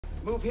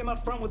Move him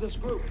up front with this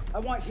group. I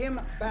want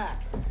him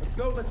back. Let's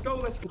go, let's go,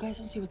 let's go. You guys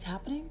don't see what's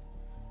happening?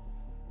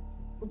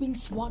 We're being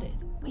swatted.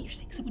 Wait, you're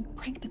saying someone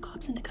pranked the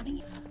cops into coming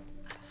in?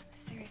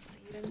 Seriously,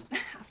 you didn't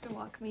have to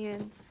walk me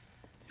in.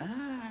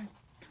 I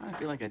kind of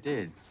feel like I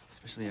did,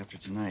 especially after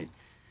tonight.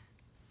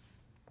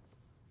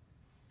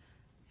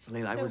 So,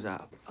 Layla, I was,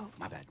 Oh.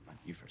 my bad.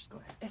 You first, go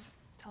ahead. It's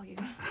all you.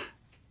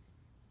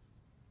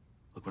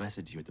 Look, what I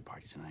said to you at the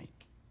party tonight,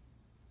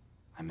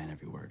 I meant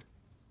every word.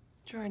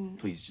 Jordan.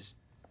 Please, just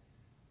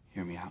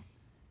hear me out.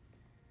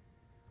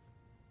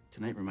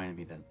 Tonight reminded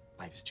me that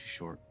life is too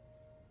short,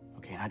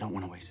 okay? And I don't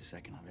want to waste a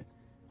second of it.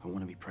 I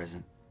want to be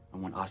present. I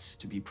want us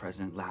to be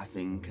present,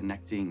 laughing,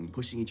 connecting,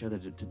 pushing each other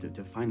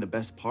to find the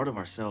best part of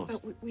ourselves.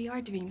 But we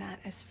are doing that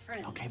as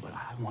friends. Okay, but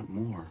I want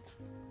more.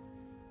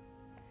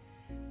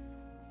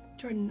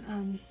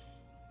 Jordan,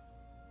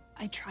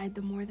 I tried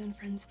the more than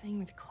friends thing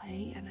with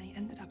Clay, and I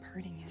ended up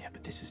hurting it. Yeah,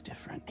 but this is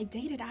different. I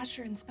dated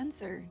Asher and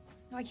Spencer.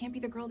 No, I can't be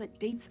the girl that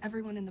dates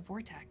everyone in the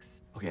vortex.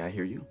 Okay, I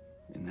hear you,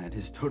 and that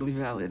is totally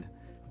valid.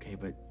 Okay,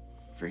 but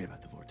forget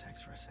about the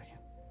vortex for a second.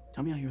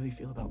 Tell me how you really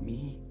feel about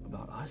me,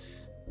 about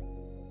us.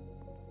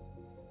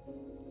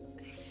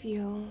 I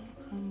feel,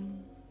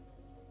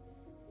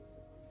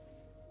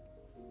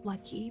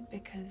 lucky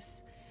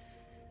because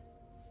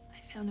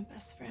I found a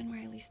best friend where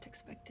I least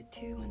expected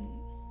to, and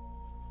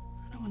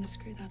I don't want to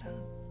screw that up.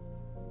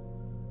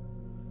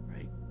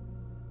 Right.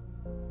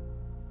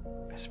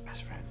 Best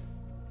friend.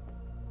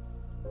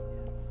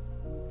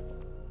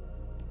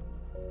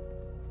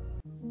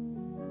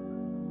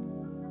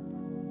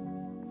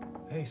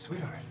 Hey,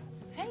 sweetheart.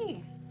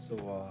 Hey.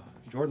 So,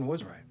 Jordan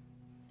was right.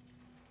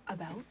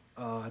 About?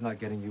 Not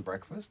getting you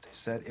breakfast. He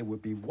said it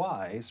would be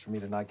wise for me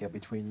to not get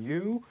between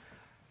you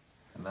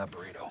and that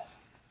burrito.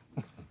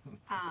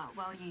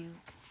 Well, you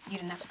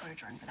didn't have to go to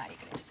Jordan for that. You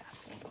could have just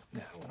asked me.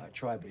 Yeah, well, I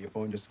tried, but your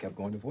phone just kept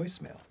going to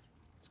voicemail.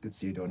 It's good to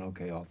see you doing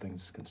okay, all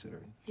things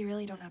considered. You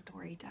really don't have to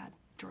worry, Dad.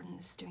 Jordan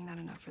is doing that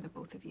enough for the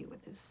both of you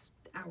with his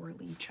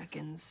hourly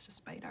check-ins,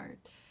 despite our...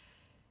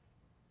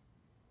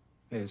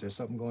 Hey, is there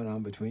something going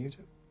on between you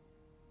two?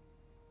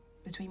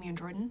 Between me and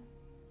Jordan?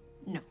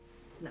 No.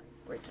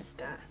 We're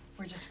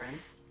just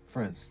friends.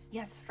 Friends?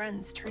 Yes,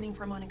 friends. Turning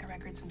Monica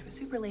Records into a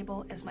super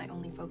label is my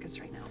only focus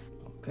right now.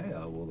 Okay,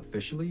 I will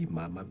officially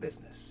mind my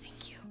business.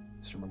 Thank you.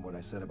 Just remember what I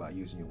said about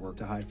using your work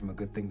to hide from a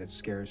good thing that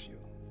scares you.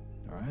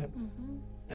 All right? Mm-hmm.